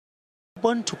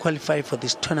Gabon to qualify for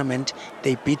this tournament,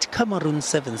 they beat Cameroon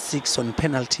 7-6 on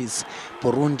penalties.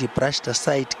 Burundi brushed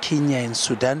aside Kenya and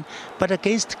Sudan, but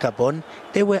against Gabon,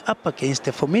 they were up against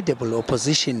a formidable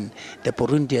opposition. The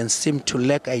Burundians seemed to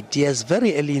lack ideas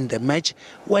very early in the match,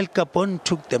 while Gabon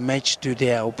took the match to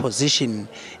their opposition.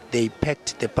 They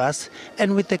packed the bus,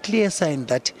 and with a clear sign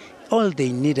that all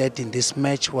they needed in this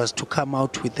match was to come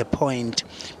out with a point.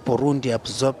 Burundi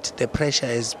absorbed the pressure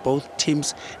as both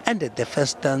teams ended the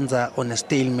first stanza on a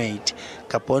stalemate.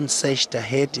 Gabon surged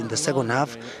ahead in the second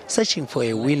half, searching for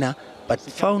a winner, but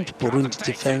found Burundi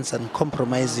defense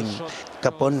uncompromising.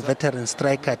 Gabon veteran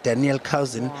striker Daniel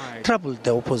Cousin troubled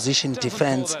the opposition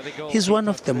defense. He's one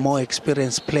of the more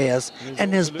experienced players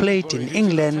and has played in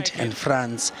England and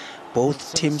France.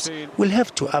 Both teams will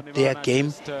have to up their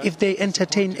game if they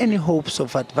entertain any hopes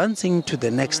of advancing to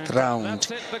the next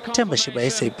round. Themba Shiba,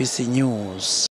 SABC News.